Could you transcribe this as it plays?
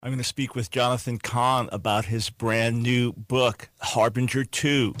I'm going to speak with Jonathan Cahn about his brand new book, Harbinger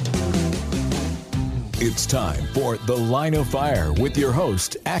 2. It's time for The Line of Fire with your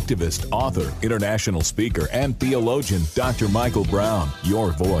host, activist, author, international speaker, and theologian, Dr. Michael Brown,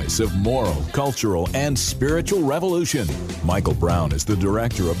 your voice of moral, cultural, and spiritual revolution. Michael Brown is the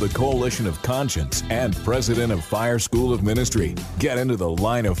director of the Coalition of Conscience and president of Fire School of Ministry. Get into The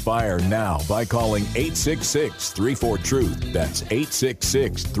Line of Fire now by calling 866-34-TRUTH. That's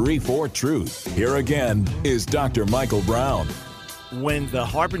 866-34-TRUTH. Here again is Dr. Michael Brown. When The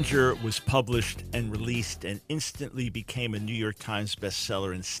Harbinger was published and released and instantly became a New York Times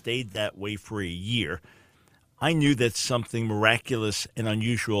bestseller and stayed that way for a year, I knew that something miraculous and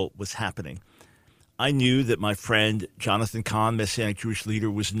unusual was happening. I knew that my friend Jonathan Cahn, Messianic Jewish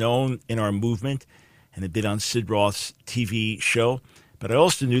leader, was known in our movement and had been on Sid Roth's TV show, but I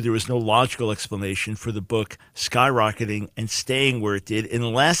also knew there was no logical explanation for the book skyrocketing and staying where it did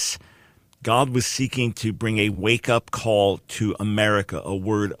unless God was seeking to bring a wake-up call to America, a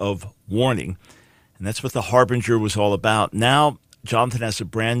word of warning. And that's what The Harbinger was all about. Now, Jonathan has a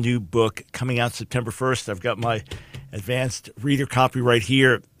brand new book coming out September 1st. I've got my advanced reader copy right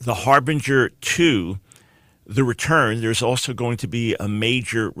here. The Harbinger 2, The Return. There's also going to be a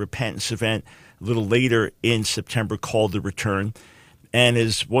major repentance event a little later in September called The Return. And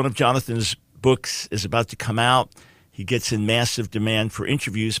as one of Jonathan's books is about to come out, he gets in massive demand for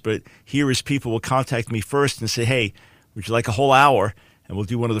interviews, but here his people will contact me first and say, hey, would you like a whole hour? And we'll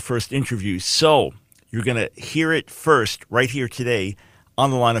do one of the first interviews. So you're going to hear it first right here today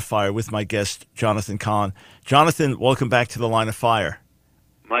on The Line of Fire with my guest, Jonathan Cahn. Jonathan, welcome back to The Line of Fire.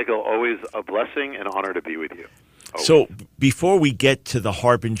 Michael, always a blessing and honor to be with you. Always. So before we get to The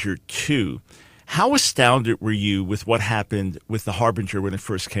Harbinger 2, how astounded were you with what happened with The Harbinger when it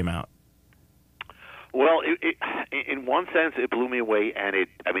first came out? Well, in one sense, it blew me away, and it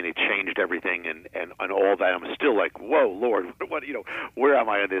changed everything, and all that. I'm still like, whoa, Lord, what, where am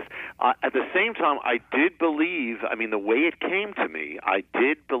I on this? At the same time, I did believe, the way it came to me, I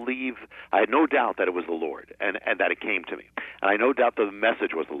did believe, I had no doubt that it was the Lord, and that it came to me. And I no doubt the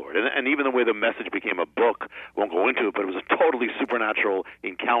message was the Lord. And even the way the message became a book, won't go into it, but it was a totally supernatural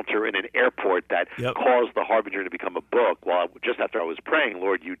encounter in an airport that caused The Harbinger to become a book. Just after I was praying,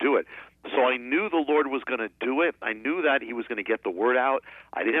 Lord, you do it. So I knew the Lord was going to do it. I knew that he was going to get the word out.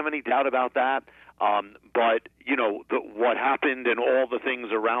 I didn't have any doubt about that. But what happened and all the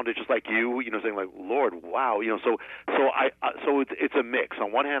things around it, just like you, saying like, Lord, wow, so it's a mix.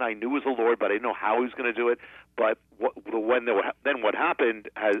 On one hand, I knew it was the Lord, but I didn't know how he was going to do it. But what happened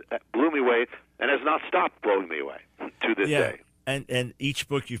blew me away and has not stopped blowing me away to this day. And each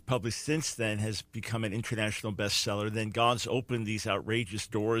book you've published since then has become an international bestseller. Then God's opened these outrageous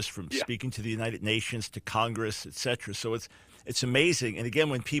doors from speaking to the United Nations to Congress, etc. So it's amazing. And again,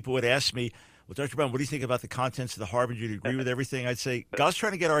 when people would ask me, well, Dr. Brown, what do you think about the contents of The Harbinger? Do you agree with everything? I'd say, God's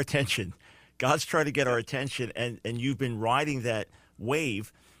trying to get our attention. God's trying to get our attention. And you've been riding that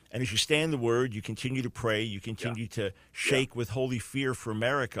wave. And as you stay in the Word, you continue to pray, you continue to shake with holy fear for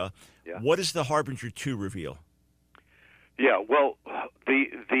America. What does The Harbinger 2 reveal? Yeah, well,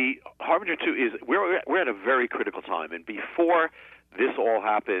 the Harbinger 2 is we're at a very critical time, and before this all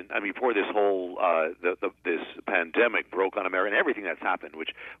happened, before this whole this pandemic broke on America and everything that's happened,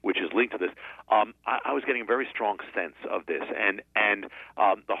 which is linked to this, I was getting a very strong sense of this, and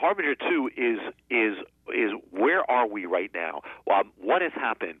the Harbinger 2 is where are we right now? What has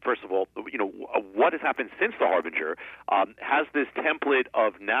happened? First of all, what has happened since the Harbinger? Has this template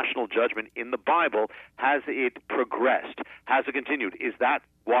of national judgment in the Bible, has it progressed? Has it continued? Is that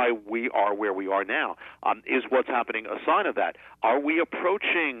why we are where we are now? Is what's happening a sign of that? Are we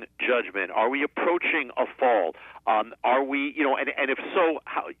approaching judgment? Are we approaching a fall? Are we, and if so,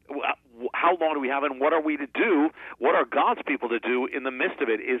 how long do we have, and what are we to do? What are God's people to do in the midst of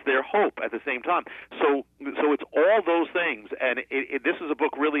it? Is there hope at the same time? So it's all those things, and this is a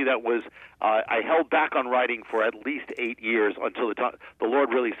book really that was I held back on writing for at least 8 years until the Lord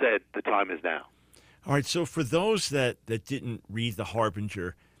really said the time is now. All right, so for those that didn't read The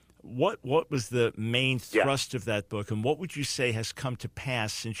Harbinger, what was the main thrust of that book, and what would you say has come to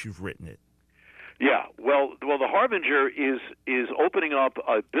pass since you've written it? Yeah, well, The Harbinger is opening up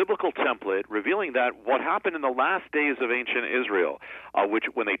a biblical template, revealing that what happened in the last days of ancient Israel, which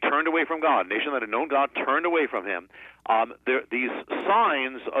when they turned away from God, a nation that had known God turned away from Him, these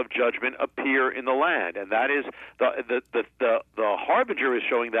signs of judgment appear in the land, and that is the Harbinger is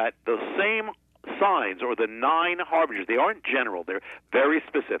showing that the same signs, or the 9 harbingers, they aren't general, they're very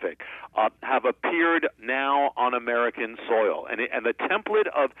specific, have appeared now on American soil. And the template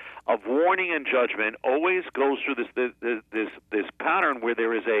of warning and judgment always goes through this pattern where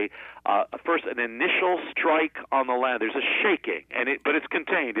there is first an initial strike on the land. There's a shaking, but it's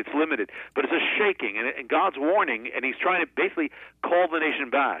contained, it's limited, but it's a shaking, and God's warning, and He's trying to basically call the nation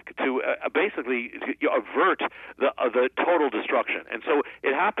back to basically avert the total destruction. And so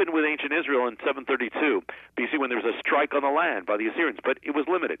it happened with ancient Israel in 732 BC when there was a strike on the land by the Assyrians, but it was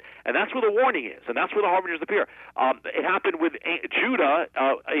limited. And that's where the warning is, and that's where the harbingers appear. It happened with Judah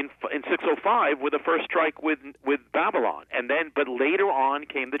in 605 with the first strike with Babylon, but later on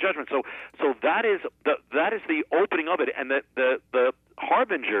came the judgment. So that is the opening of it, and the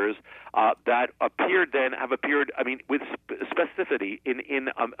harbingers that appeared then have appeared, with specificity in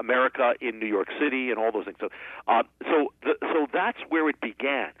America, in New York City, and all those things. So that's where it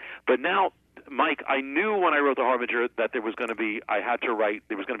began. But now, Mike, I knew when I wrote The Harbinger that there was going to be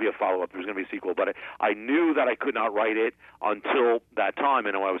a follow-up, there was going to be a sequel, but I knew that I could not write it until that time,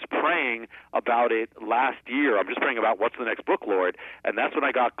 and I was praying about it last year. I'm just praying about what's the next book, Lord, and that's when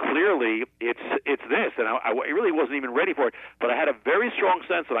I got clearly it's this, and I really wasn't even ready for it, but I had a very strong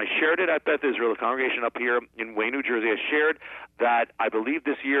sense, and I shared it at Beth Israel, the congregation up here in Wayne, New Jersey. I shared that I believe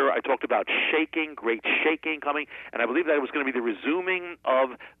this year I talked about great shaking coming, and I believe that it was going to be the resuming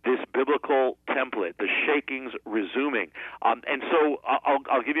of this biblical template, the shakings resuming. And so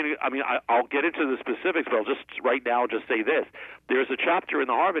I'll give you, I'll get into the specifics, but I'll just right now just say this. There's a chapter in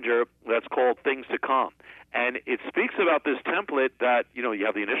the Harbinger that's called Things to Come. And it speaks about this template that, you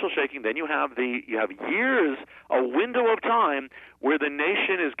have the initial shaking, then you have years, a window of time where the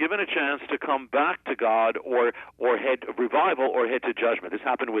nation is given a chance to come back to God or head revival or head to judgment. This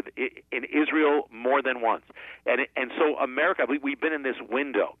happened in Israel more than once. And so America, we've been in this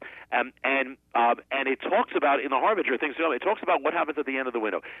window. And it talks about, in the Harbinger, Things to Come, it talks about what happens at the end of the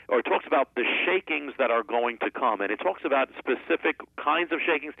window, or it talks about the shakings that are going to come, and it talks about specific kinds of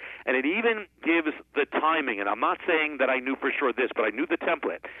shakings, and it even gives the timing. And I'm not saying that I knew for sure this, but I knew the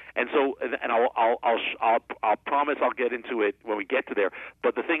template. And so, and I'll promise I'll get into it when we get to there.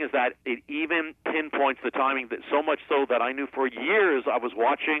 But the thing is that it even pinpoints the timing, that so much so that I knew for years I was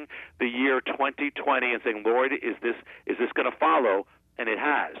watching the year 2020 and saying, Lord, is this going to follow? And it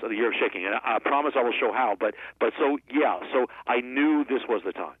has, the year of shaking. And I promise I will show how. But so I knew this was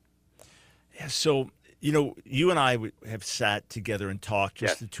the time. Yeah, so, you and I have sat together and talked,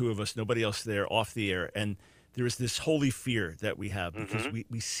 just the two of us, nobody else there, off the air. And there is this holy fear that we have because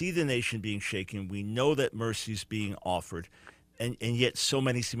we see the nation being shaken. We know that mercy is being offered. And yet so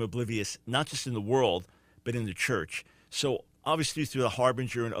many seem oblivious, not just in the world, but in the church. So obviously through the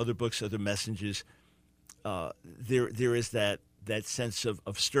Harbinger and other books, other messages, there is that sense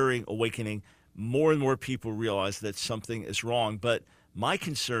of stirring, awakening. More and more people realize that something is wrong. But my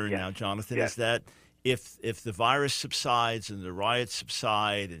concern now, Jonathan, is that if the virus subsides and the riots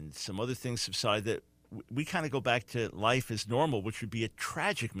subside and some other things subside, that we kind of go back to life as normal, which would be a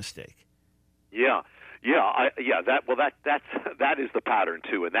tragic mistake. Yeah. That is the pattern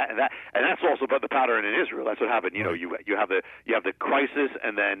too, and that's also about the pattern in Israel. That's what happened. You have the crisis,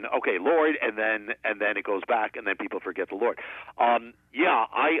 and then Lord, and then it goes back, and then people forget the Lord. I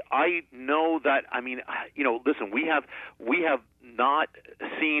know that. Listen, we have not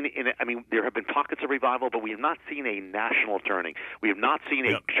seen there have been pockets of revival, but we have not seen a national turning. We have not seen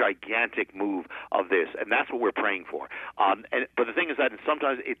a gigantic move of this, and that's what we're praying for. But the thing is that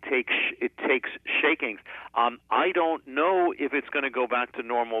sometimes it takes shakings. I don't know if it's going to go back to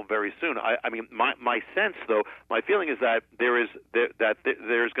normal very soon. My sense, though, my feeling is that there's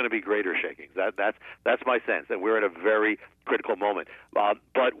going to be greater shakings. That's my sense, that we're at a very critical moment. But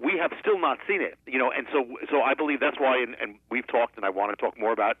we have still not seen it, and so I believe that's why, and we've talked, and I want to talk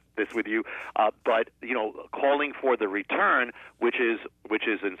more about this with you, but calling for the return, which is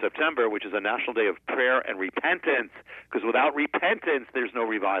in September, which is a national day of prayer and repentance, because without repentance, there's no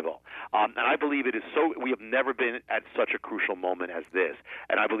revival. And I believe it is so. We have never been at such a crucial moment as this,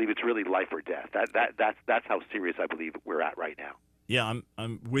 and I believe it's really life or death. That's how serious I believe we're at right now. Yeah,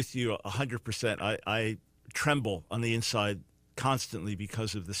 I'm with you 100%. I tremble on the inside constantly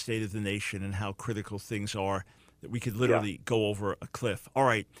because of the state of the nation and how critical things are, that we could literally go over a cliff. All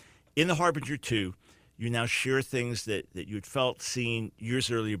right. In the Harbinger 2, you now share things that you had felt, seen years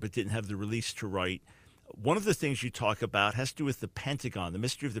earlier, but didn't have the release to write. One of the things you talk about has to do with the Pentagon, the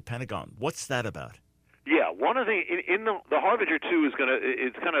mystery of the Pentagon. What's that about? Yeah, one of the Harbinger 2 is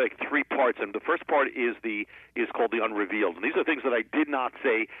it's kind of like three parts, and the first part is called the Unrevealed, and these are things that I did not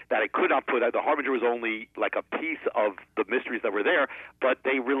say, that I could not put out. The Harbinger was only like a piece of the mysteries that were there, but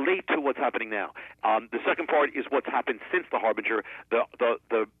they relate to what's happening now. The second part is what's happened since the Harbinger,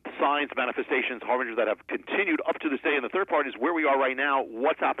 the signs, manifestations, Harbingers that have continued up to this day, and the third part is where we are right now,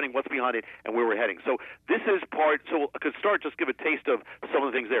 what's happening, what's behind it, and where we're heading. So this is part. So I could start, just give a taste of some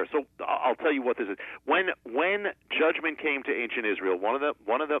of the things there. So I'll tell you what this is. When judgment came to ancient Israel, one of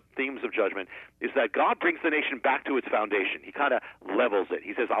the themes of judgment is that God brings the nation back to its foundation. He kind of levels it.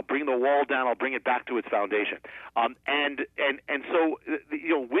 He says, "I'll bring the wall down. I'll bring it back to its foundation." And so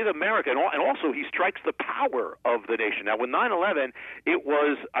with America, and also he strikes the power of the nation. Now, with 9/11, it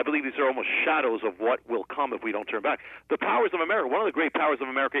was, I believe, these are almost shadows of what will come if we don't turn back. The powers of America. One of the great powers of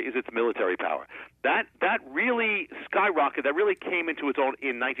America is its military power. That really skyrocketed. That really came into its own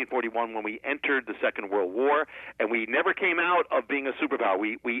in 1941 when we entered the Second World War, and we never came out of being a superpower.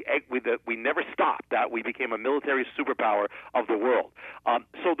 We never stopped that. We became a military superpower of the world.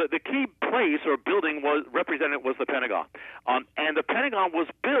 So the key place or building was the Pentagon, and the Pentagon was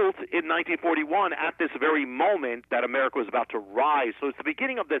built in 1941 at this very moment that America was about to rise. So it's the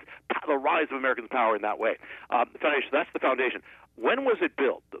beginning of the rise of American power in that way. Foundation. That's the foundation. When was it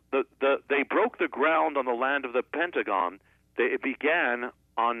built? They broke the ground on the land of the Pentagon. It began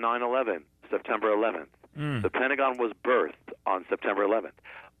on 9/11, September 11th. The Pentagon was birthed on September 11th.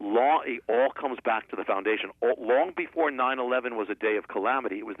 It all comes back to the foundation. Long before 9/11 was a day of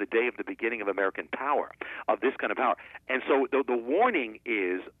calamity, it was the day of the beginning of American power, of this kind of power. And so the warning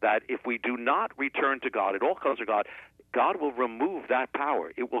is that if we do not return to God, it all comes to God, God will remove that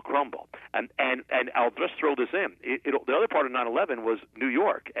power. It will crumble. And I'll just throw this in. The other part of 9/11 was New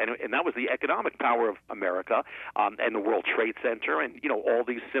York, and that was the economic power of America, and the World Trade Center, and all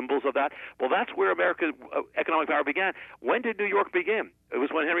these symbols of that. Well, that's where America's economic power began. When did New York begin? It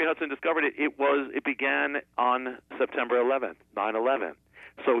was when Henry Hudson discovered it. It began on September 11th, 9/11.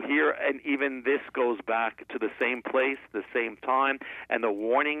 So here, and even this goes back to the same place, the same time, and the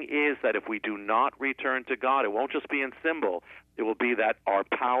warning is that if we do not return to God, it won't just be in symbol, it will be that our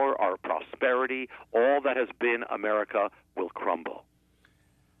power, our prosperity, all that has been America will crumble.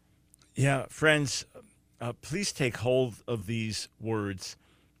 Yeah, friends, please take hold of these words.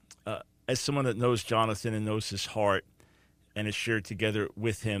 As someone that knows Jonathan and knows his heart and is shared together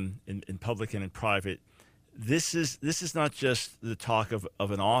with him in public and in private, this is not just the talk of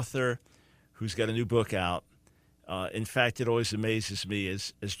an author who's got a new book out. In fact, it always amazes me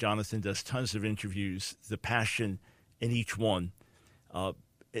as Jonathan does tons of interviews, the passion in each one.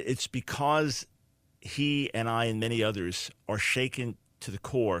 It's because he and I and many others are shaken to the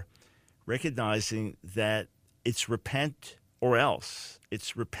core, recognizing that it's repent or else.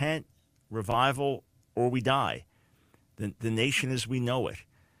 It's repent, revival, or we die. The nation as we know it.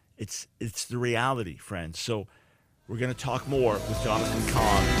 It's the reality, friends. So we're going to talk more with Jonathan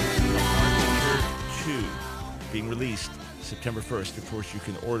Cahn. Harbinger 2 being released September 1st. Of course, you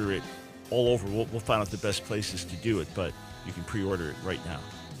can order it all over. We'll find out the best places to do it, but you can pre-order it right now.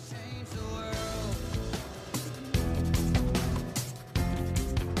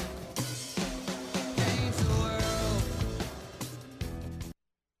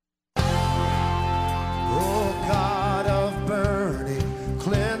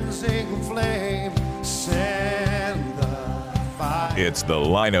 It's The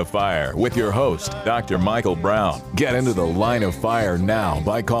Line of Fire with your host, Dr. Michael Brown. Get into the Line of Fire now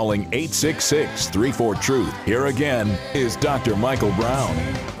by calling 866-34-TRUTH. Here again is Dr. Michael Brown.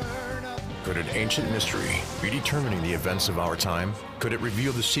 Could an ancient mystery be determining the events of our time? Could it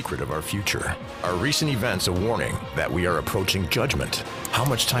reveal the secret of our future? Are recent events a warning that we are approaching judgment? How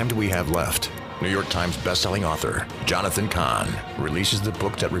much time do we have left? New York Times bestselling author Jonathan Cahn releases the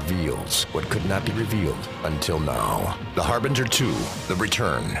book that reveals what could not be revealed until now. The Harbinger 2, The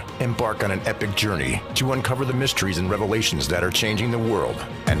Return. Embark on an epic journey to uncover the mysteries and revelations that are changing the world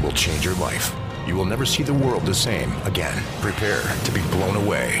and will change your life. You will never see the world the same again. Prepare to be blown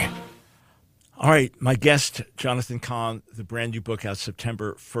away. All right, my guest, Jonathan Cahn, the brand new book out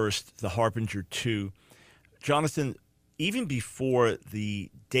September 1st, The Harbinger 2. Jonathan, even before the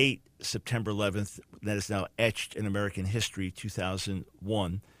date September 11th, that is now etched in American history,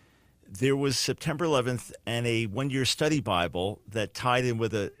 2001, there was September 11th and a one-year study Bible that tied in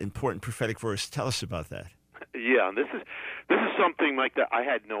with an important prophetic verse. Tell us about that. Yeah, this is This is something like that I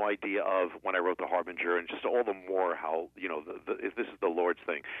had no idea of when I wrote The Harbinger, and just all the more how, this is the Lord's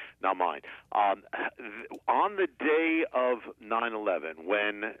thing, not mine. On the day of 9/11,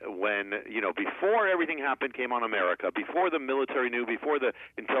 when before everything happened, came on America, before the military knew, before the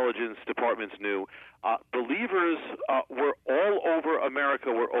intelligence departments knew, believers were all over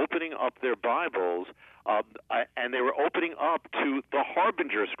America were opening up their Bibles, and they were opening up to the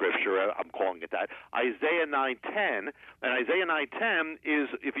Harbinger scripture, I'm calling it that, Isaiah 9:10. And Isaiah 9:10 is,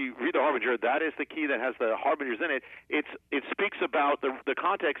 if you read the Harbinger, that is the key that has the Harbingers in it. It speaks about, the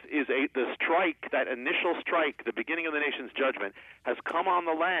context is the strike, that initial strike, the beginning of the nation's judgment, has come on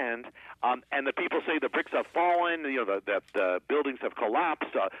the land, and the people say the bricks have fallen, that the buildings have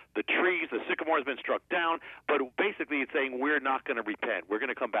collapsed, the trees, the sycamore has been struck down, but basically it's saying we're not going to repent. We're going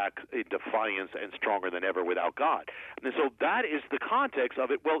to come back in defiance and stronger than ever without God. And so that is the context of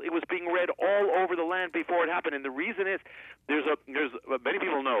it. Well, it was being read all over the land before it happened, and the reason is there's many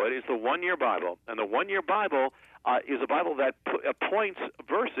people know it is the one-year Bible, and the one-year Bible is a Bible that appoints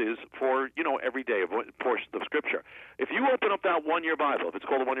verses for every day of portions of Scripture. If you open up that one-year Bible, if it's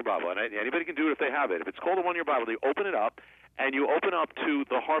called a one-year Bible, and anybody can do it if they have it, if it's called a one-year Bible, they open it up, and you open up to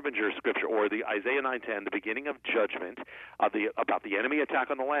the Harbinger scripture, or the Isaiah 9:10, the beginning of judgment, about the enemy attack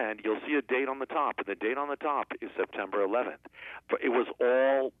on the land, you'll see a date on the top, and the date on the top is September 11th. It was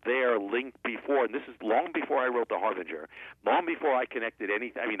all there linked before, and this is long before I wrote the Harbinger, long before I connected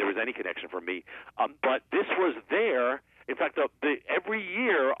anything. I mean, there was any connection for me, but this was there. In fact, every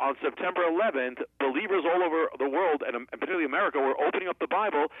year on September 11th, believers all over the world, and particularly America, were opening up the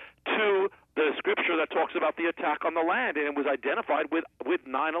Bible to the scripture that talks about the attack on the land, and it was identified with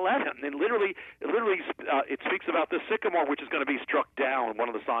 9/11. And literally, it speaks about the sycamore, which is going to be struck down. One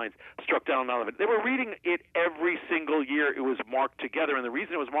of the signs struck down on 9/11. They were reading it every single year. It was marked together, and the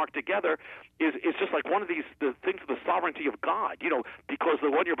reason it was marked together is it's just like one of the things of the sovereignty of God. Because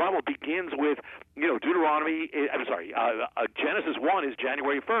the one-year Bible begins with Deuteronomy. Genesis 1 is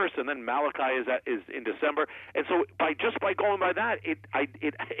January 1st, and then Malachi is in December. And so by going by that,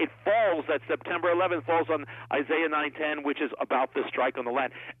 it falls that September 11th falls on Isaiah 9:10, which is about the strike on the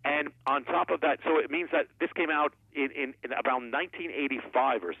land. And on top of that, so it means that this came out in about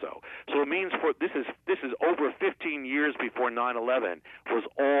 1985 or so. So it means this is over 15 years before 9/11 was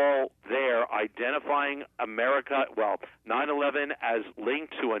all there, identifying America. Well, 9/11 as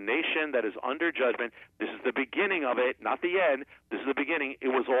linked to a nation that is under judgment. This is the beginning of it, not the end. This is the beginning. It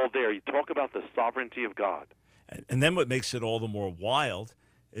was all there. You talk about the sovereignty of God. And then what makes it all the more wild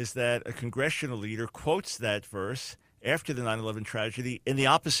is that a congressional leader quotes that verse after the 9/11 tragedy in the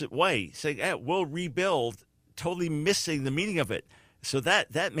opposite way, saying, we'll rebuild, totally missing the meaning of it. So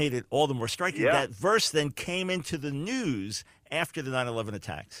that made it all the more striking. Yeah. That verse then came into the news after the 9/11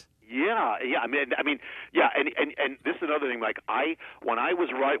 attacks. Yeah. And this is another thing. Like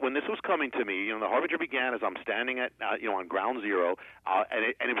when this was coming to me, the Harbinger began as I'm standing at on ground zero, and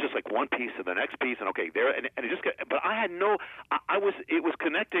it was just like one piece to the next piece, and okay there, and it just. But I had it was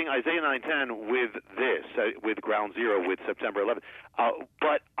connecting Isaiah 9:10 with this, with ground zero, with September 11th.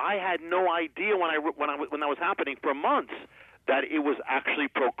 But I had no idea when that was happening for months, that it was actually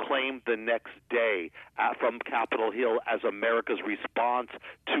proclaimed the next day from Capitol Hill as America's response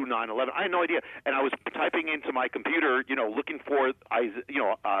to 9/11. I had no idea, and I was typing into my computer, looking for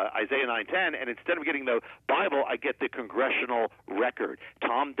Isaiah 9:10, and instead of getting the Bible, I get the congressional record.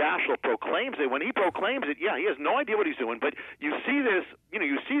 Tom Daschle proclaims it. When he proclaims it, he has no idea what he's doing, but you see this,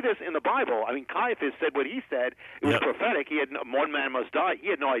 in the Bible. I mean, Caiaphas said what he said. It was prophetic. He had one man must die. He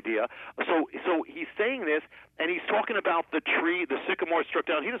had no idea. So he's saying this, and he's talking about the tree, the sycamore struck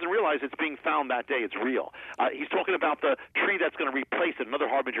down. He doesn't realize it's being found that day. It's real. He's talking about the tree that's going to replace it, another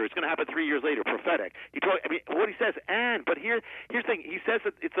Harbinger. It's going to happen 3 years later, prophetic. What he says, but here's the thing. He says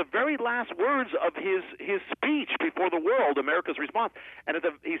that it's the very last words of his speech before the world, America's response. And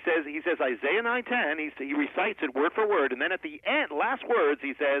he says Isaiah 9:10. He recites it word for word, and then at the end, last words,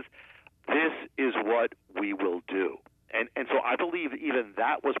 he says, "This is what we will do." And so I believe even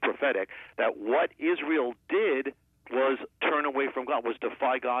that was prophetic, that what Israel did was turn away from God, was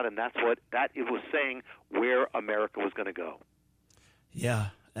defy God, and that it was saying where America was going to go. Yeah,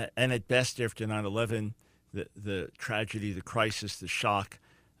 and at best after 9/11, the tragedy, the crisis, the shock,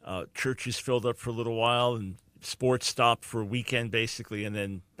 churches filled up for a little while, and sports stopped for a weekend basically, and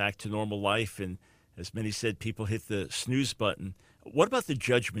then back to normal life. And as many said, people hit the snooze button. What about the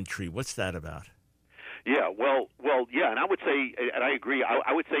judgment tree? What's that about? Yeah, well, and I would say, and I agree,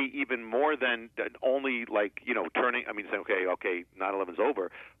 I would say even more than only turning, saying, okay, 9/11's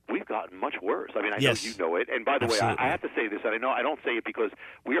over. we've gotten much worse. I mean, I Yes. know you know it. And by the way, Absolutely. I have to say this, and I know I don't say it because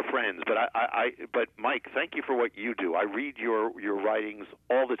we are friends, but but Mike, thank you for what you do. I read your writings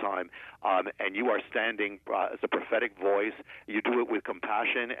all the time, and you are standing as a prophetic voice. You do it with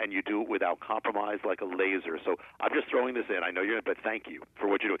compassion, and you do it without compromise, like a laser. So I'm just throwing this in. I know you're, but thank you for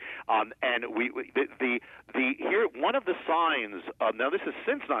what you're doing. And here one of the signs. Now this is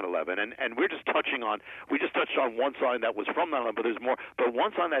since 9/11, and we just touched on one sign that was from 9/11, but there's more. But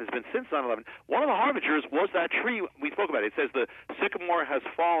one sign that has been since 9/11. One of the harbingers was that tree we spoke about. It says the sycamore has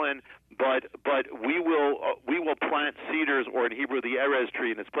fallen, but we will plant cedars, or in Hebrew the erez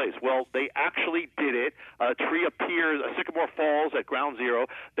tree, in its place. Well, they actually did it. A tree appears, a sycamore falls at ground zero.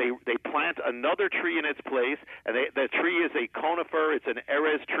 They plant another tree in its place, and the tree is a conifer. It's an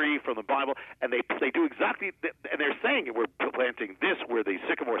erez tree from the Bible, and they do exactly. And they're saying we're planting this where the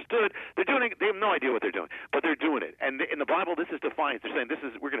sycamore stood. They're doing it. They have no idea what they're doing, but they're doing it. And in the Bible, this is defiance. They're saying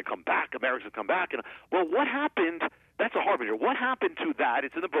we're going to come back. America's going to come back. And well, what happened? That's a harbinger. What happened to that?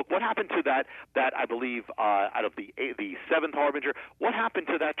 It's in the book. What happened to that? That I believe out of the seventh harbinger. What happened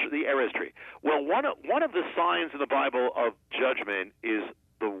to that? The erez tree. Well, one of the signs in the Bible of judgment is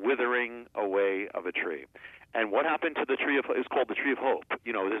the withering away of a tree. And what happened to the tree of? It's called the tree of hope.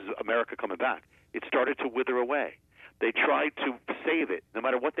 You know, this is America coming back. It started to wither away. They tried to save it. No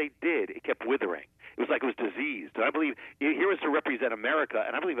matter what they did, it kept withering. It was like it was diseased. And I believe here is to represent America,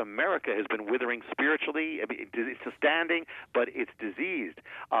 and I believe America has been withering spiritually. I mean, it's standing, but it's diseased.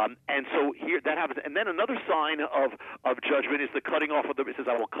 And so here that happens. And then another sign of judgment is the cutting off of the. It says,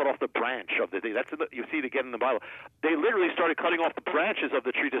 "I will cut off the branch of the thing." That's you see it again in the Bible. They literally started cutting off the branches of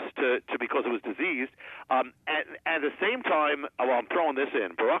the tree to because it was diseased. And at the same time, well, I'm throwing this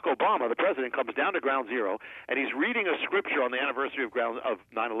in. Barack Obama, the president, comes down to ground zero, and he's reading a scripture on the anniversary of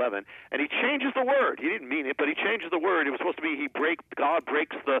 9/11, and he changes the word. He didn't mean it, but he changes the word. It was supposed to be God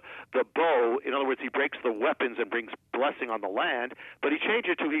breaks the bow. In other words, he breaks the weapons and brings blessing on the land. But he changed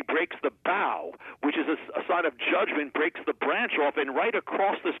it to he breaks the bough, which is a sign of judgment, breaks the branch off, and right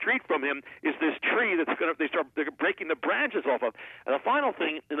across the street from him is this tree they're breaking the branches off of. And the final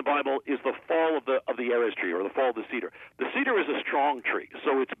thing in the Bible is the fall of the erez tree, or the fall of the cedar. The cedar is a strong tree,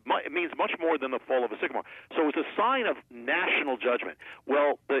 so it means much more than the fall of a sycamore. So it's a sign of national judgment.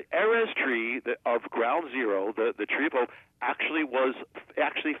 Well, the erez tree of ground zero, the tree of hope, actually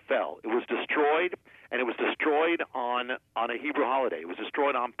fell. It was destroyed, and it was destroyed on a Hebrew holiday. It was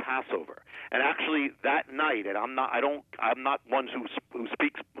destroyed on Passover. And actually that night, and I'm not one who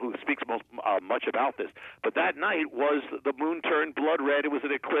speaks much about this, but that night was the moon turned blood red. It was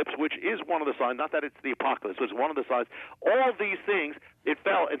an eclipse, which is one of the signs. Not that it's the apocalypse, it was one of the signs. All these things, it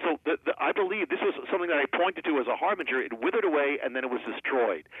fell, and so I believe this was something that I pointed to as a harbinger. It withered away, and then it was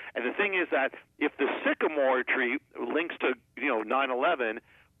destroyed. And the thing is that if the sycamore tree links to 9/11.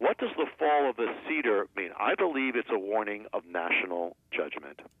 What does the fall of the cedar mean? I believe it's a warning of national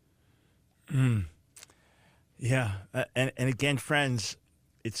judgment. Yeah. And again, friends,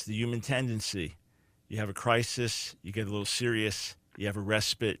 it's the human tendency. You have a crisis, you get a little serious, you have a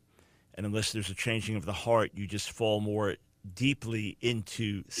respite, and unless there's a changing of the heart, you just fall more deeply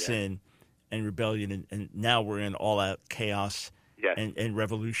into sin and rebellion. And now we're in all-out chaos and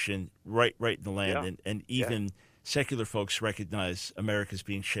revolution right in the land. And even secular folks recognize America's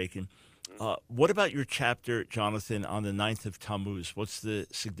being shaken. What about your chapter, Jonathan, on the 9th of Tammuz? What's the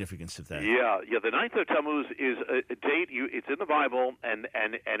significance of that? Yeah. The 9th of Tammuz is a date. It's in the Bible, and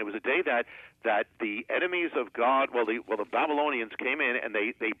it was a day that the enemies of God, the Babylonians came in and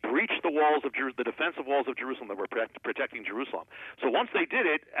they breached the walls of the defensive walls of Jerusalem that were protecting Jerusalem. So once they did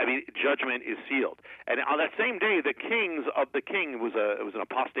it, judgment is sealed. And on that same day, the king was an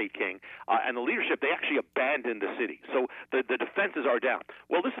apostate king, and the leadership, they actually abandoned the city. So the defenses are down.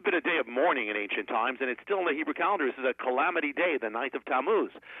 Well, this has been a day of mourning in ancient times, and it's still in the Hebrew calendar. This is a calamity day, the 9th of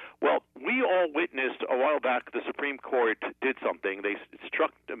Tammuz. Well, we all witnessed a while back the Supreme Court did something. They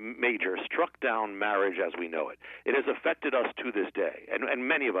struck down marriage as we know it. It has affected us to this day, and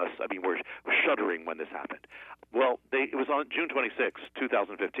many of us, were shuddering when this happened. Well, it was on June 26,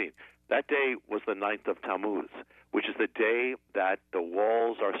 2015. That day was the 9th of Tammuz, which is the day that the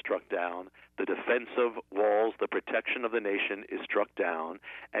walls are struck down, the defensive walls, the protection of the nation is struck down,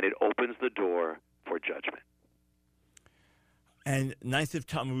 and it opens the door for judgment. And 9th of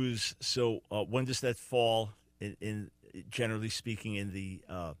Tammuz, so when does that fall, in generally speaking, in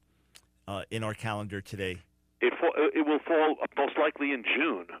our calendar today? It will fall most likely in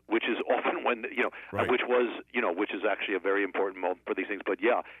June, which is often when right. which is actually a very important moment for these things. But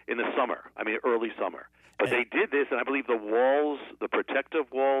in the summer, early summer. But they did this, and I believe the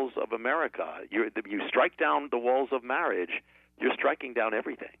protective walls of America. You strike down the walls of marriage, you're striking down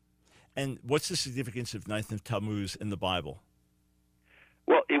everything. And what's the significance of Ninth of Tammuz in the Bible?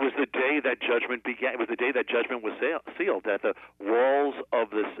 Well, it was the day that judgment began. It was the day that judgment was sealed. That the walls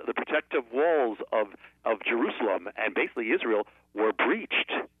of the protective walls of Jerusalem and basically Israel were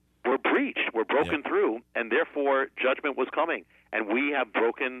breached. Were broken through, and therefore judgment was coming. And we have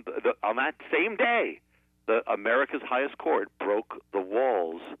broken on that same day. America's highest court broke the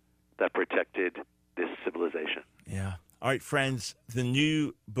walls that protected this civilization. Yeah. All right, friends. The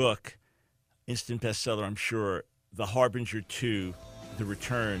new book, instant bestseller, I'm sure. The Harbinger 2. The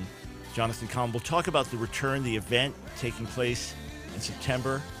Return. Jonathan Cahn. We'll talk about The Return, the event taking place in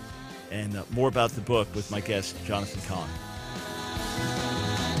September, and more about the book with my guest, Jonathan Cahn.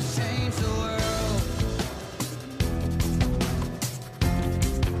 Change the world.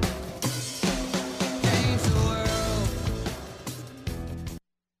 Change the world.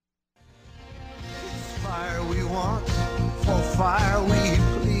 It's fire we want, for fire we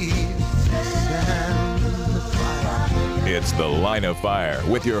plead. Stand the fire. It's The Line of Fire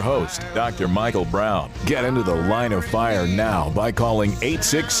with your host, Dr. Michael Brown. Get into The Line of Fire now by calling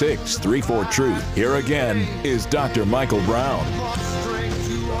 866-34-TRUTH. Here again is Dr. Michael Brown.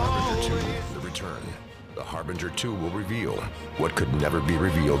 The Return. The Harbinger 2 will reveal what could never be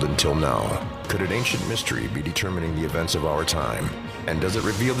revealed until now. Could an ancient mystery be determining the events of our time? And does it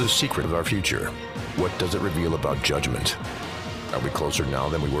reveal the secret of our future? What does it reveal about judgment? Are we closer now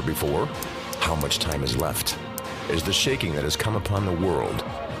than we were before? How much time is left? Is the shaking that has come upon the world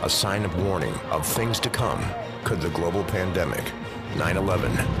a sign of warning of things to come? Could the global pandemic,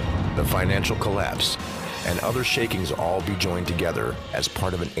 9/11, the financial collapse, and other shakings all be joined together as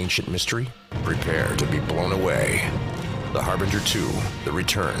part of an ancient mystery? Prepare to be blown away. The Harbinger 2, The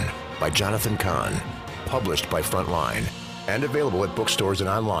Return, by Jonathan Cahn, published by Frontline, and available at bookstores and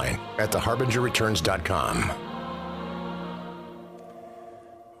online at theharbingerreturns.com.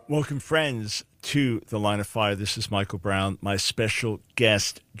 Welcome, friends, to The Line of Fire. This is Michael Brown. My special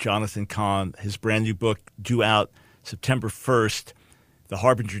guest, Jonathan Cahn. His brand new book due out September 1st, The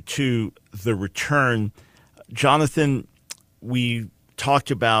Harbinger 2, The Return. Jonathan, we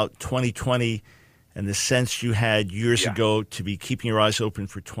talked about 2020 and the sense you had years ago to be keeping your eyes open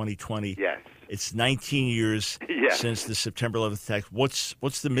for 2020. Yes. It's 19 years since the September 11th attack.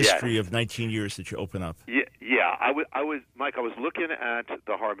 What's the mystery of 19 years that you open up? Mike, I was looking at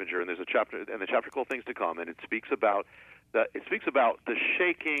the Harbinger, and there's a chapter, and the chapter called "Things to Come," and it speaks about the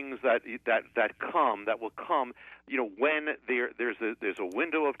shakings that will come. You know, when there's a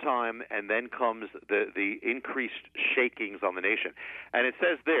window of time, and then comes the increased shakings on the nation. And it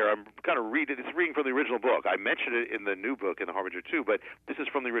says there, I'm kind of reading from the original book. I mentioned it in the new book in the Harbinger 2, but this is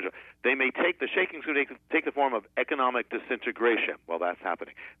from the original. The shakings will take the form of economic disintegration. Well, that's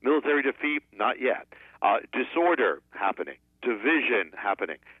happening. Military defeat, not yet. Disorder happening. Division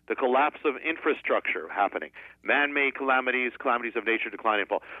happening, the collapse of infrastructure happening, man-made calamities of nature, decline and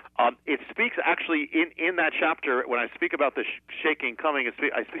fall. It speaks actually in that chapter, when I speak about the shaking coming, I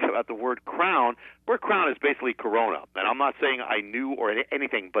speak about the word crown, where crown is basically corona. And I'm not saying I knew or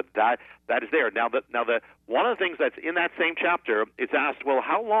anything, but that is there. Now, one of the things that's in that same chapter, it's asked, well,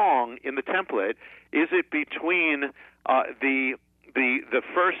 how long in the template is it between the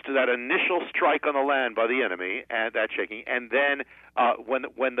first, that initial strike on the land by the enemy and that shaking, and then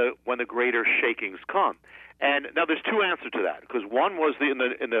when the greater shakings come? And now there's two answers to that, because one was in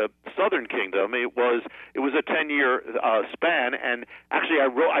the Southern Kingdom, it was a 10-year span, and actually I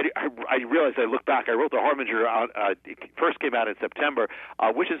realized, I looked back, I wrote the Harbinger out. It first came out in September,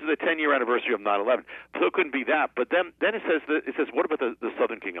 which is the 10-year anniversary of 9/11. So it couldn't be that. But then it says what about the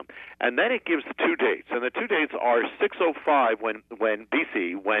Southern Kingdom? And then it gives the two dates, and the two dates are 605 when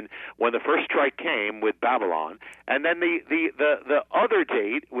BC when the first strike came with Babylon, and then the other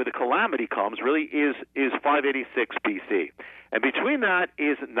date where the calamity comes really is 586 BC. And between that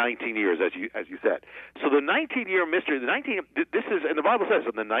is 19 years, as you said. So the 19-year mystery, this is, and the Bible says,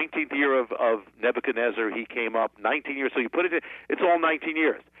 in the 19th year of Nebuchadnezzar, he came up, 19 years. So you put it's all 19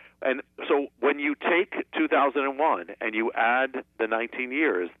 years. And so when you take 2001 and you add the 19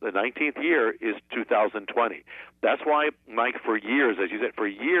 years, the 19th year is 2020. That's why, Mike, for years, as you said,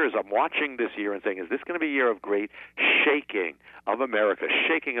 I'm watching this year and saying, is this going to be a year of great shaking of America,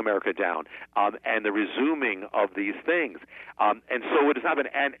 shaking America down, and the resuming of these things? And so it has happened.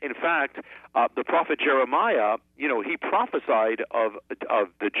 And in fact, the prophet Jeremiah, he prophesied of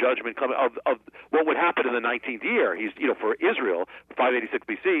the judgment coming, of what would happen in the 19th year. He's, for Israel, 586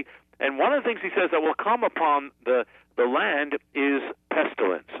 BC. And one of the things he says that will come upon the land is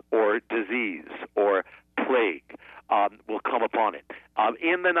pestilence or disease or plague. will come upon it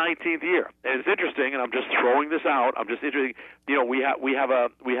in the 19th year. And it's interesting, and I'm just throwing this out. I'm just interested. We have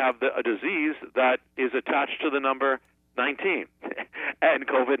a disease that is attached to the number 19 and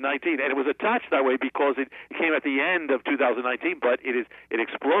COVID-19, and it was attached that way because it came at the end of 2019, but it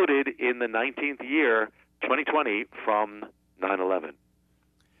exploded in the 19th year, 2020, from 9/11.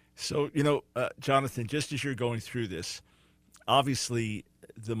 So, Jonathan, just as you're going through this, obviously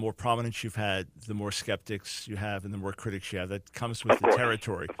the more prominence you've had, the more skeptics you have and the more critics you have. That comes with the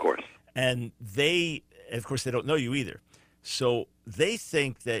territory. Of course. And of course, they don't know you either. So they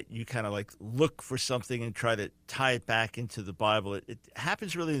think that you kind of like look for something and try to tie it back into the Bible. It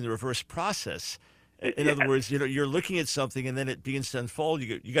happens really in the reverse process. In other words, you're looking at something and then it begins to unfold.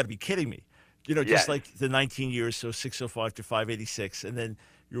 You got to be kidding me. Just like the 19 years, so 605 to 586, and then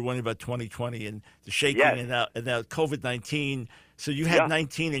you're wondering about 2020 and the shaking, and now COVID-19. So you had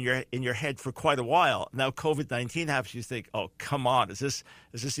 19 in your head for quite a while. Now COVID-19 happens. You think, oh, come on, is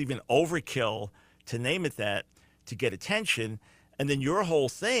this even overkill to name it that, to get attention? And then your whole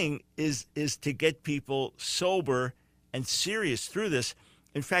thing is to get people sober and serious through this.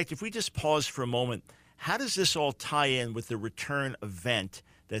 In fact, if we just pause for a moment, how does this all tie in with the return event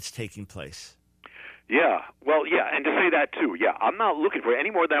that's taking place? Yeah, well, and to say that too, I'm not looking for it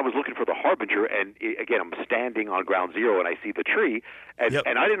any more than I was looking for the Harbinger. And again, I'm standing on ground zero and I see the tree, and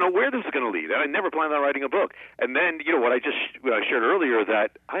I didn't know where this was going to lead. And I never planned on writing a book. And then, what I shared earlier,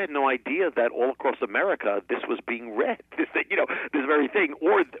 that I had no idea that all across America this was being read. This very thing,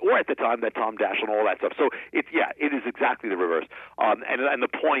 or at the time that Tom Daschle and all that stuff. So it is exactly the reverse. And the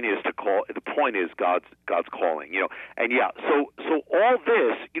point is God's calling. So all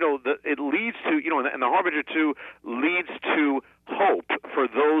this, it leads to and the Harbinger 2 leads to hope for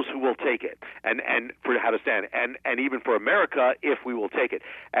those who will take it, and for how to stand, and even for America if we will take it,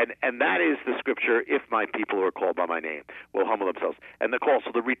 and that is the scripture. If my people who are called by my name will humble themselves, and the call.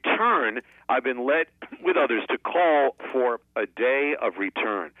 So the return, I've been led with others to call for a day of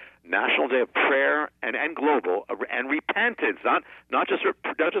return, national day of prayer and global and repentance, not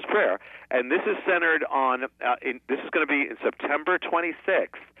just prayer. And this is centered on this is going to be in September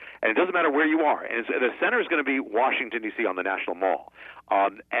 26th. And it doesn't matter where you are. And the center is going to be Washington, D.C. on the National Mall.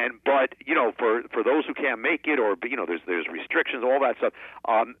 But for those who can't make it, or there's restrictions, all that stuff.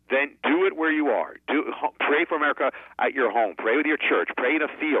 Then do it where you are. Pray for America at your home. Pray with your church. Pray in a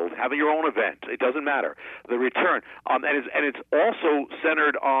field. Have your own event. It doesn't matter. The return. And it's also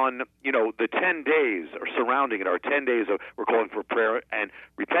centered on the 10 days or surrounding it. Our 10 days of, we're calling for prayer and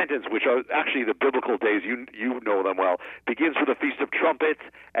repentance, which are actually the biblical days. You know them well. Begins with the Feast of Trumpets,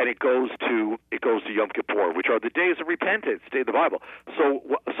 and it goes to Yom Kippur, which are the days of repentance, day of the Bible.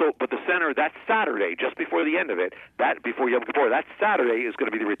 But the center, that Saturday, just before the end of it, that before Yom Kippur, that Saturday is going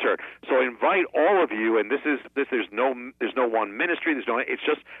to be the return. So I invite all of you, and there's no one ministry.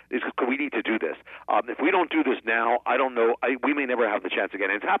 We need to do this. If we don't do this now, I don't know. We may never have the chance again.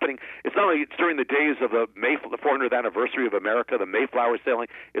 And it's happening. It's not only during the days of the 400th anniversary of America, the Mayflower sailing.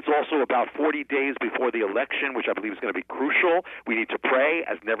 It's also about 40 days before the election, which I believe is going to be crucial. We need to pray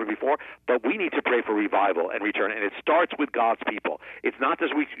as never before, but we need to pray for revival and return. And it starts with God's people. It's not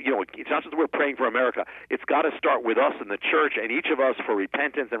just it's not just we're praying for America. It's got to start with us in the church and each of us for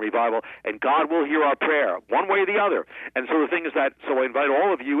repentance and revival, and God will hear our prayer one way or the other. And so the thing is that, so I invite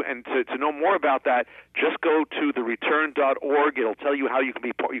all of you, and to know more about that, just go to thereturn.org. It'll tell you how you can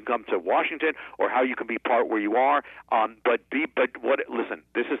be part. You can come to Washington, or how you can be part where you are. Listen,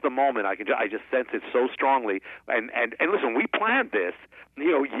 this is the moment. I just sense it so strongly. And listen, we planned this.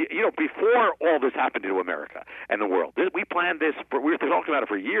 Before all this happened to America and the world, we planned this. We were talking about it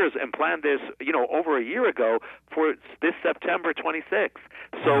for years, and planned this, over a year ago for this September 26th.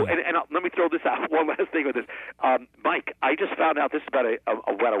 So, and let me throw this out. One last thing with this, Mike. I just found out this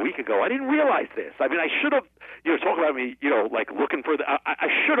about a week ago. I didn't realize this. I mean, I should have. Talk about me. Like looking for the. I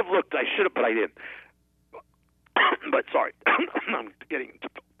should have looked. I should have, but I didn't. But sorry, I'm getting.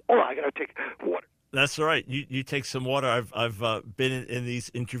 Hold on, I gotta take water. That's all right. You take some water. I've been in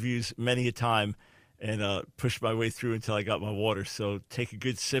these interviews many a time, and pushed my way through until I got my water. So take a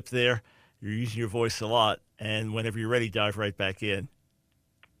good sip there. You're using your voice a lot, and whenever you're ready, dive right back in.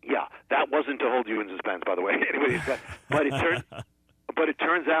 Yeah, that wasn't to hold you in suspense, by the way. Anyways, but it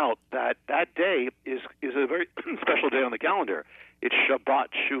turns out that day is a very special day on the calendar. It's Shabbat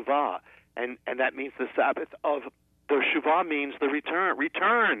Shuvah, and that means the Sabbath of The Shuvah means the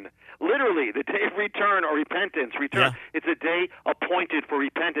return. Literally, the day of return or repentance. Return. Yeah. It's a day appointed for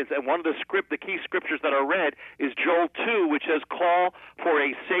repentance. And one of the key scriptures that are read is Joel 2, which says, "Call for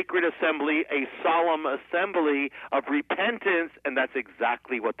a sacred assembly, a solemn assembly of repentance," and that's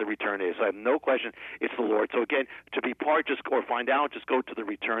exactly what the return is. So I have no question it's the Lord. So again, to be part, or find out, just go to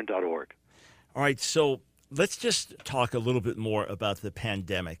thereturn.org. All right, so let's just talk a little bit more about the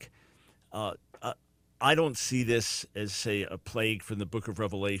pandemic. I don't see this as, say, a plague from the book of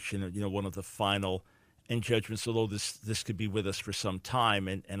Revelation, one of the final end judgments, although this could be with us for some time,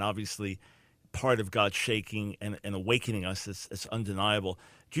 and obviously part of God shaking and awakening us. It's undeniable.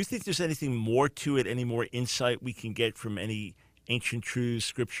 Do you think there's anything more to it, any more insight we can get from any ancient truths,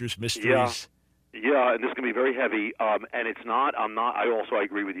 scriptures, mysteries? Yeah, and this can be very heavy, and it's not. I also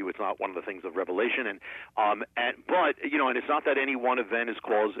agree with you. It's not one of the things of Revelation, but it's not that any one event is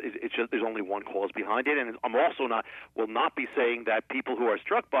cause. It's just there's only one cause behind it, and I'm also will not be saying that people who are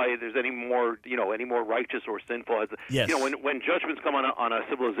struck by it there's any more righteous or sinful. Yes. When judgments come on a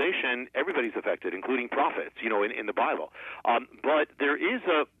civilization, everybody's affected, including prophets. In the Bible, but there is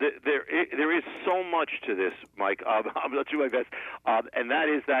so much to this, Mike. I'm going to do my best, and that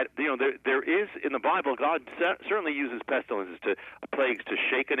is that there is. In the Bible, God certainly uses pestilences, plagues, to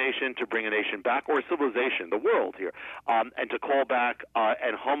shake a nation, to bring a nation back, or a civilization, the world here, and to call back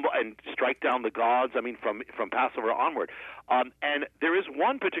and humble and strike down the gods. I mean, from Passover onward. And there is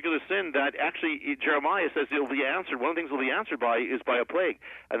one particular sin that actually Jeremiah says it will be answered. One of the things it will be answered by is by a plague,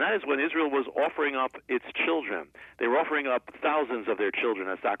 and that is when Israel was offering up its children. They were offering up thousands of their children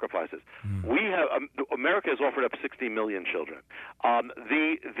as sacrifices. America has offered up 60 million children.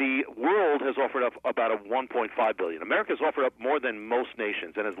 The world has offered up about 1.5 billion. America has offered up more than most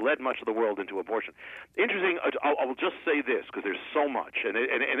nations and has led much of the world into abortion. Interesting. I will just say this because there's so much, and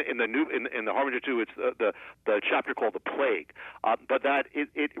in the Harbinger 2, it's the chapter called the plague. But that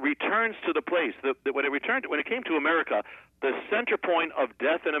it returns to the place when it came to America. The center point of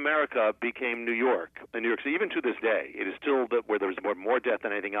death in America became New York. In New York City, even to this day, it is still where there's more death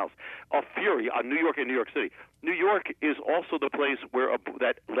than anything else. Of fury on New York and New York City. New York is also the place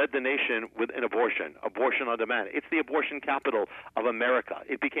that led the nation with an abortion on demand. It's the abortion capital of America.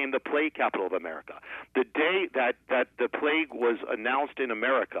 It became the plague capital of America. The day that the plague was announced in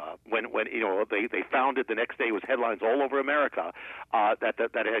America, when they found it, the next day was headlines all over America that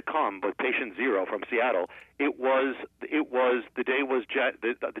it had come, but patient zero from Seattle. The day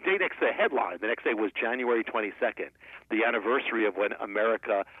next to the headline. The next day was January 22nd, the anniversary of when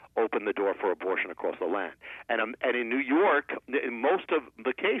America opened the door for abortion across the land. And in New York, in most of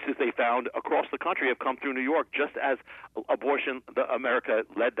the cases they found across the country have come through New York, just as abortion, America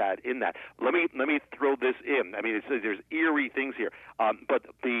led that in that. Let me throw this in. I mean, there's eerie things here, but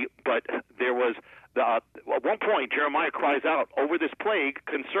there was. At one point, Jeremiah cries out over this plague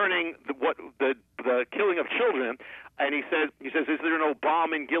concerning the killing of children, and he says, "Is there no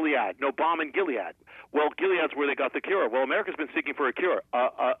balm in Gilead? No balm in Gilead?" Well, Gilead's where they got the cure. Well, America's been seeking for a cure.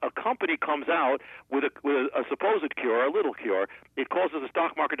 A company comes out with a supposed cure, a little cure. It causes the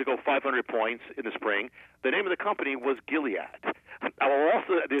stock market to go 500 points in the spring. The name of the company was Gilead.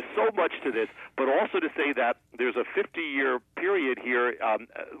 There's so much to this, but also to say that there's a 50-year period here. I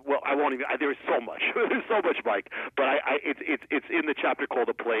won't even. There's so much. There's so much, Mike. But it's in the chapter called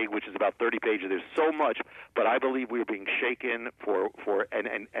the Plague, which is about 30 pages. There's so much, but I believe we're being shaken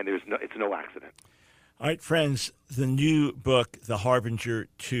and it's no accident. All right, friends, the new book, The Harbinger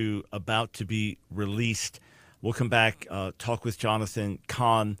 2, about to be released. We'll come back, talk with Jonathan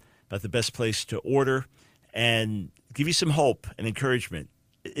Cahn about the best place to order and give you some hope and encouragement.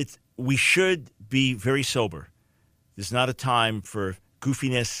 We should be very sober. There's not a time for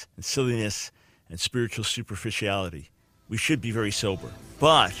goofiness and silliness and spiritual superficiality. We should be very sober.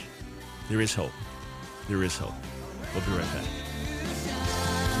 But there is hope. There is hope. We'll be right back.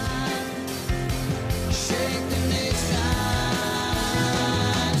 Shake the nation,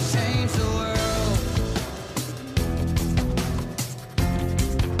 change the world.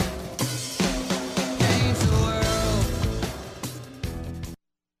 Change the world.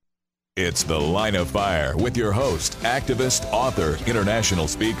 It's The Line of Fire with your host, activist, author, international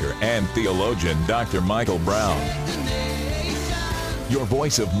speaker, and theologian, Dr. Michael Brown. Your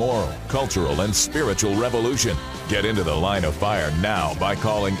voice of moral, cultural, and spiritual revolution. Get into The Line of Fire now by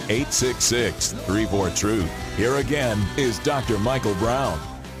calling 866-34-TRUTH. Here again is Dr. Michael Brown.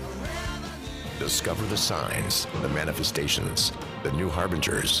 Discover the signs, the manifestations, the new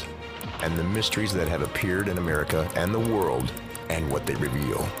harbingers, and the mysteries that have appeared in America and the world, and what they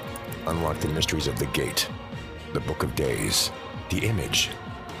reveal. Unlock the mysteries of the gate, the book of days, the image,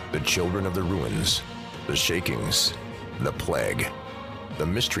 the children of the ruins, the shakings, the plague, the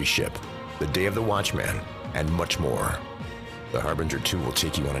mystery ship, the day of the watchman, and much more. The Harbinger 2 will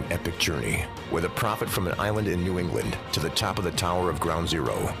take you on an epic journey with a prophet from an island in New England to the top of the Tower of Ground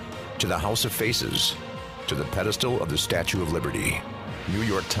Zero, to the House of Faces, to the pedestal of the Statue of Liberty. New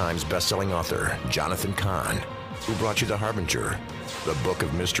York Times bestselling author Jonathan Cahn, who brought you The Harbinger, the Book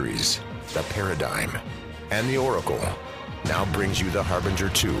of Mysteries, the Paradigm, and the Oracle, now brings you The Harbinger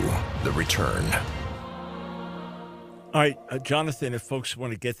 2, The Return. All right, Jonathan, if folks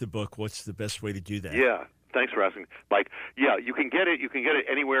want to get the book, what's the best way to do that? Yeah. Thanks for asking, Mike. Yeah, you can get it. You can get it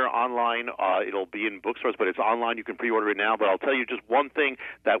anywhere online. It'll be in bookstores, but it's online. You can pre-order it now. But I'll tell you just one thing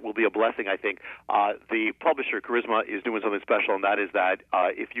that will be a blessing, I think. The publisher, Charisma, is doing something special, and that is that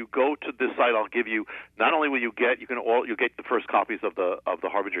if you go to this site, I'll give you, not only will you get, you'll get the first copies of the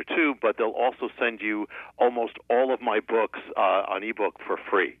Harbinger 2, but they'll also send you almost all of my books on ebook for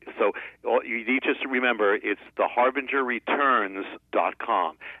free. So you need just to remember, it's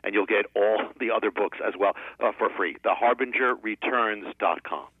theharbingerreturns.com, and you'll get all the other books as well. For free,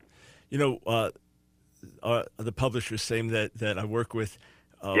 theharbingerreturns.com. You know, the publisher, same that I work with,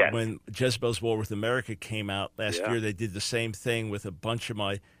 Yes. when Jezebel's War with America came out last year, they did the same thing with a bunch of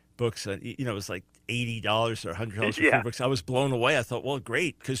my books. You know, it was like $80 or $100 for 4 books. I was blown away. I thought, well,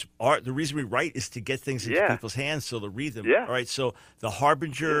 great, because the reason we write is to get things into people's hands so they'll read them. Yeah. All right, so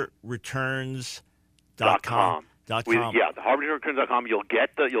theharbingerreturns.com. TheHarbingerReturns.com. You'll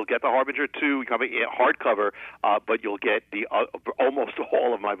get the Harbinger 2 coming in hardcover, but you'll get the almost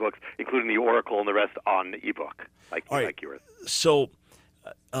all of my books, including the Oracle and the rest, on ebook, like yours. So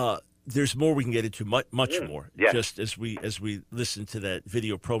there's more we can get into, much more. Yes. Just as we listen to that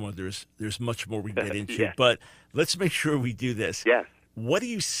video promo, there's much more we can get into. Yes. But let's make sure we do this. Yes. What do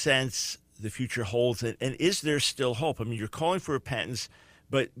you sense the future holds, and is there still hope? I mean, you're calling for repentance.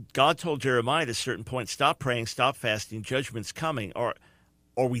 But God told Jeremiah at a certain point, stop praying, stop fasting, judgment's coming. Are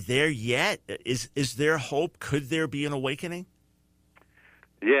we there yet? Is there hope? Could there be an awakening?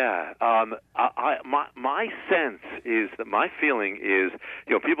 Yeah, my sense is that my feeling is,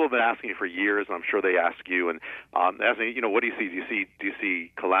 people have been asking you for years, and I'm sure they ask you, and asking, what do you see? Do you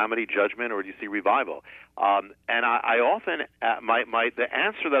see calamity, judgment, or do you see revival? And I often, the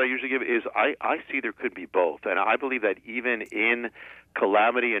answer that I usually give is I see there could be both, and I believe that even in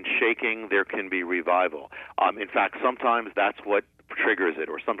calamity and shaking, there can be revival. In fact, sometimes that's what triggers it,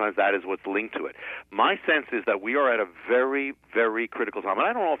 or sometimes that is what's linked to it. My sense is that we are at a very, very critical time. And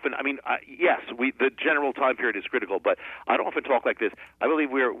I don't often, yes, the general time period is critical, but I don't often talk like this. I believe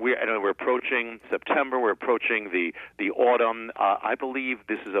we're approaching September, we're approaching the autumn. I believe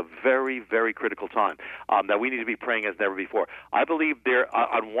this is a very, very critical time that we need to be praying as never before. I believe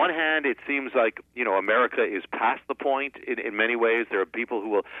on one hand, it seems like, America is past the point in many ways. There are people who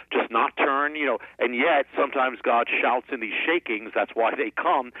will just not turn, and yet sometimes God shouts in these shakings. That's why they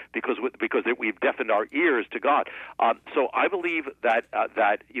come, because we've deafened our ears to God. So I believe that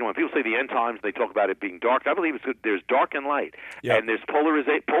when people say the end times, they talk about it being dark. I believe there's dark and light, and there's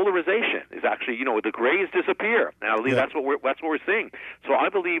polarization. Is actually the grays disappear, and I believe that's what we're seeing. So I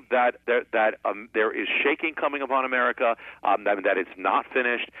believe that there is shaking coming upon America, that it's not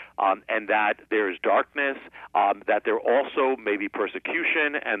finished, and that there is darkness, that there also may be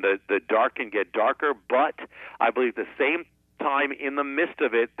persecution, and the dark can get darker. But I believe the same time, in the midst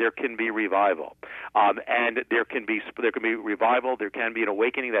of it, there can be revival, and there can be revival. There can be an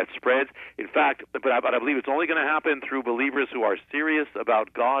awakening that spreads. In fact, but I believe it's only going to happen through believers who are serious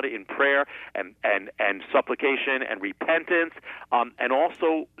about God in prayer and supplication and repentance, and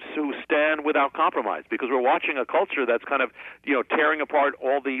also who stand without compromise. Because we're watching a culture that's kind of tearing apart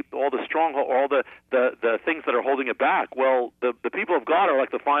all the stronghold, all the things that are holding it back. Well, the people of God are like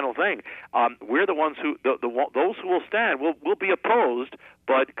the final thing. We're the ones who those who will stand will be opposed,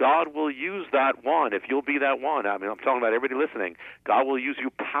 but God will use that one. If you'll be that one, I'm talking about everybody listening. God will use you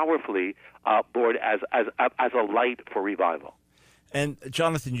powerfully, Lord, as a light for revival. And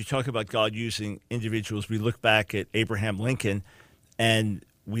Jonathan, you talk about God using individuals. We look back at Abraham Lincoln, and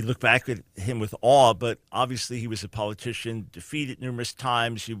we look back at him with awe, but obviously he was a politician, defeated numerous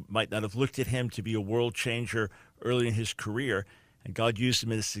times. You might not have looked at him to be a world changer early in his career, and God used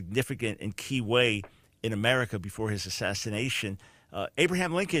him in a significant and key way in America before his assassination.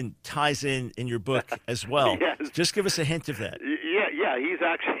 Abraham Lincoln ties in your book as well. Yes. Just give us a hint of that. Yeah, he's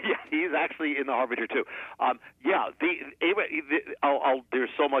actually in the Harbinger too. There's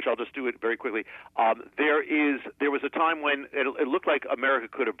so much. I'll just do it very quickly. There was a time when it looked like America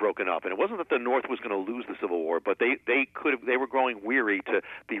could have broken up, and it wasn't that the North was going to lose the Civil War, but they were growing weary to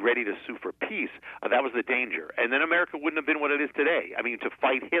be ready to sue for peace. That was the danger, and then America wouldn't have been what it is today. I mean, to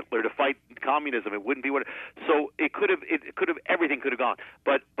fight Hitler, to fight communism, it wouldn't be what. So everything could have gone.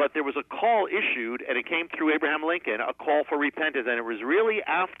 But there was a call issued, and it came through Abraham Lincoln, a call for repentance, and it was really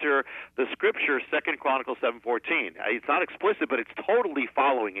after the scripture, 2 Chronicles 7:14. It's not explicit, but it's totally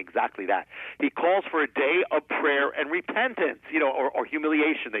following exactly that. He calls for a day of prayer and repentance, or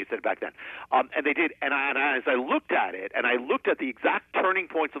humiliation, they said back then. And they did. And as I looked at it, and I looked at the exact turning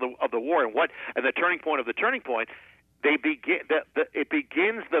points of the war, and the turning point of the turning point, it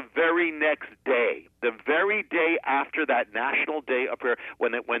begins the very next day, the very day after that national day of prayer,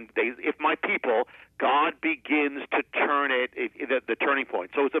 if my people, God begins to turn the turning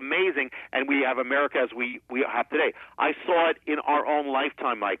point. So it's amazing, and we have America as we have today. I saw it in our own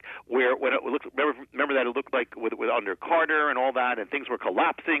lifetime, Mike, where when it looked, remember that it looked like with under Carter and all that, and things were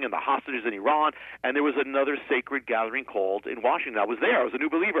collapsing, and the hostages in Iran, and there was another sacred gathering called in Washington. I was there. I was a new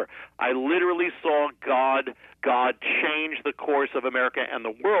believer. I literally saw God change the course of America and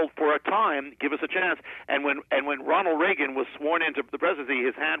the world for a time, give us a chance. And when Ronald Reagan was sworn into the presidency,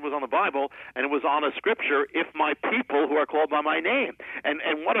 his hand was on the Bible, and it was on a scripture, if my people who are called by my name. And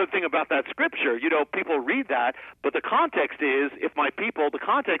one other thing about that scripture, people read that, but the context is, if my people, the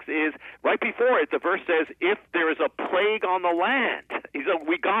context is, right before it, the verse says, if there is a plague on the land. So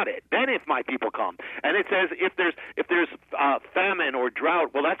we got it. Then if my people come. And it says, if there's famine or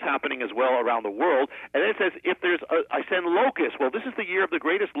drought, well, that's happening as well around the world. And then it says, I send locusts. Well, this is the year of the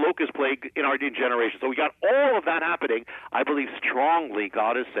greatest locust plague in our generation. So we got all of that happening. I believe strongly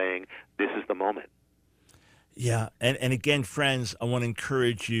God is saying this is the moment. Yeah, and again, friends, I want to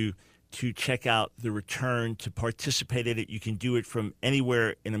encourage you to check out The Return, to participate in it. You can do it from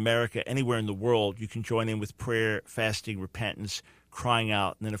anywhere in America, anywhere in the world. You can join in with prayer, fasting, repentance, crying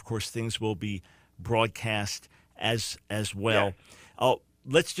out, and then, of course, things will be broadcast as well. Yes. Oh,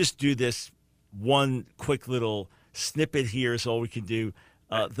 let's just do this. One quick little snippet here is all we can do.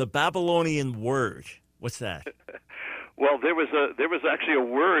 The Babylonian word. What's that? Well, there was actually a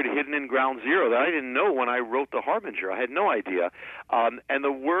word hidden in Ground Zero that I didn't know when I wrote The Harbinger. I had no idea. And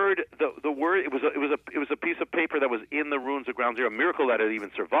the word it was a piece of paper that was in the ruins of Ground Zero. A miracle that it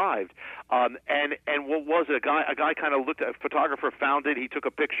even survived. And what was it? A guy kind of looked at. A photographer found it. He took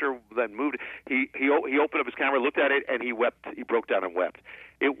a picture, then moved. He opened up his camera, looked at it, and he wept. He broke down and wept.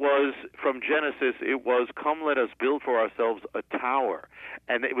 It was from Genesis. It was, "Come, let us build for ourselves a tower,"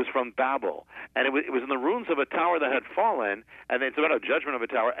 and it was from Babel, and it was in the ruins of a tower that had fallen, and it's about a judgment of a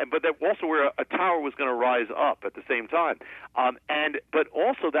tower, but that also where a tower was going to rise up at the same time, but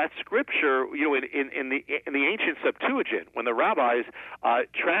also that scripture, in the ancient Septuagint, when the rabbis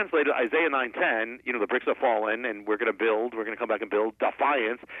translated Isaiah 9:10, the bricks have fallen, and we're going to come back and build,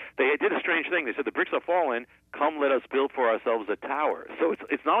 defiance. They did a strange thing. They said the bricks have fallen. Come, let us build for ourselves a tower. So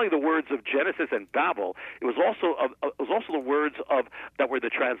it's not only the words of Genesis and Babel. It was also the words that were the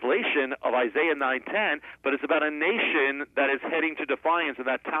translation of Isaiah 9:10. But it's about a nation that is heading to defiance, and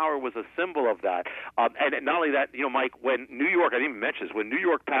that tower was a symbol of that. And not only that, Mike, when New York, I didn't even mention this, when New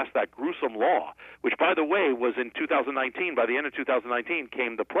York passed that gruesome law, which by the way was in 2019. By the end of 2019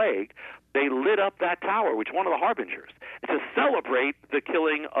 came the plague. They lit up that tower, which is one of the harbingers, to celebrate the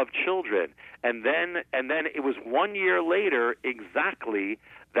killing of children. And then it was 1 year later exactly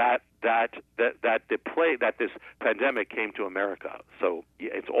that this pandemic came to America. So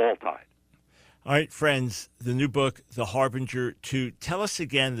it's all tied. All right, friends, the new book, The Harbinger 2. Tell us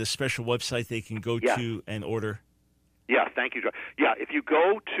again the special website they can go to and order. Yeah, thank you, John. Yeah, if you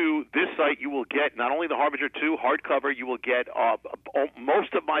go to this site, you will get not only The Harbinger 2 hardcover, you will get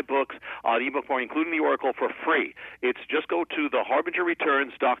most of my books, the ebook form, including the Oracle, for free. It's just go to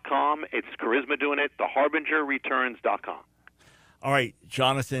theharbingerreturns.com. It's Charisma doing it, theharbingerreturns.com. All right,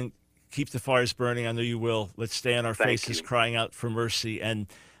 Jonathan, keep the fires burning. I know you will. Let's stay on our faces crying out for mercy. And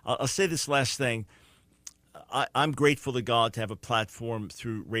I'll say this last thing. I'm grateful to God to have a platform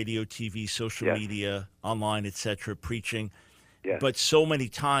through radio, TV, social media, online, etc., preaching. Yes. But so many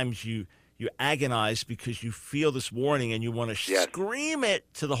times you agonize because you feel this warning and you want to scream it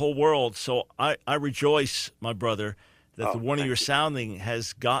to the whole world. So I rejoice, my brother, that the warning you're sounding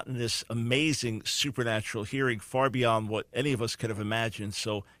has gotten this amazing supernatural hearing far beyond what any of us could have imagined.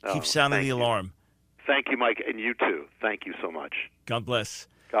 So keep sounding the alarm. Thank you, Mike, and you too. Thank you so much. God bless.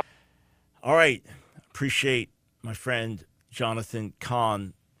 All right. Appreciate my friend Jonathan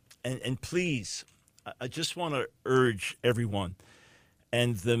Cahn. And please, I just want to urge everyone,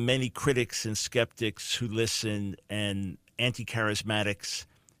 and the many critics and skeptics who listen and anti-charismatics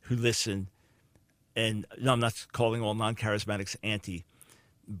who listen. And no, I'm not calling all non-charismatics anti,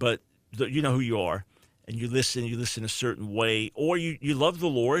 but you know who you are. And you listen a certain way, or you love the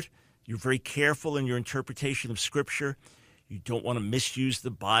Lord. You're very careful in your interpretation of Scripture. You don't want to misuse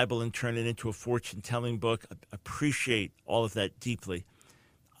the Bible and turn it into a fortune-telling book. I appreciate all of that deeply.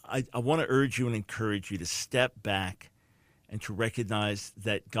 I want to urge you and encourage you to step back and to recognize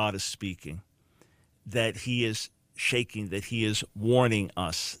that God is speaking, that He is shaking, that He is warning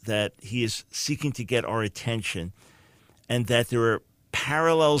us, that He is seeking to get our attention, and that there are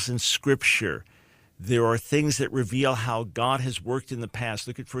parallels in Scripture. There are things that reveal how God has worked in the past.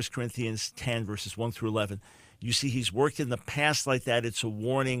 Look at 1 Corinthians 10, verses 1 through 11. You see, He's worked in the past like that. It's a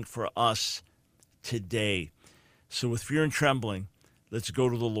warning for us today. So with fear and trembling, let's go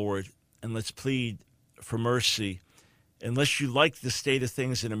to the Lord and let's plead for mercy. Unless you like the state of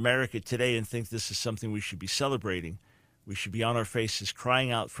things in America today and think this is something we should be celebrating, we should be on our faces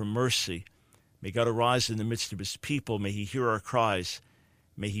crying out for mercy. May God arise in the midst of His people. May He hear our cries.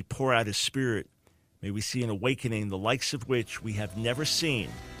 May He pour out His Spirit. May we see an awakening, the likes of which we have never seen,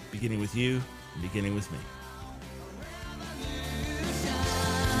 beginning with you and beginning with me.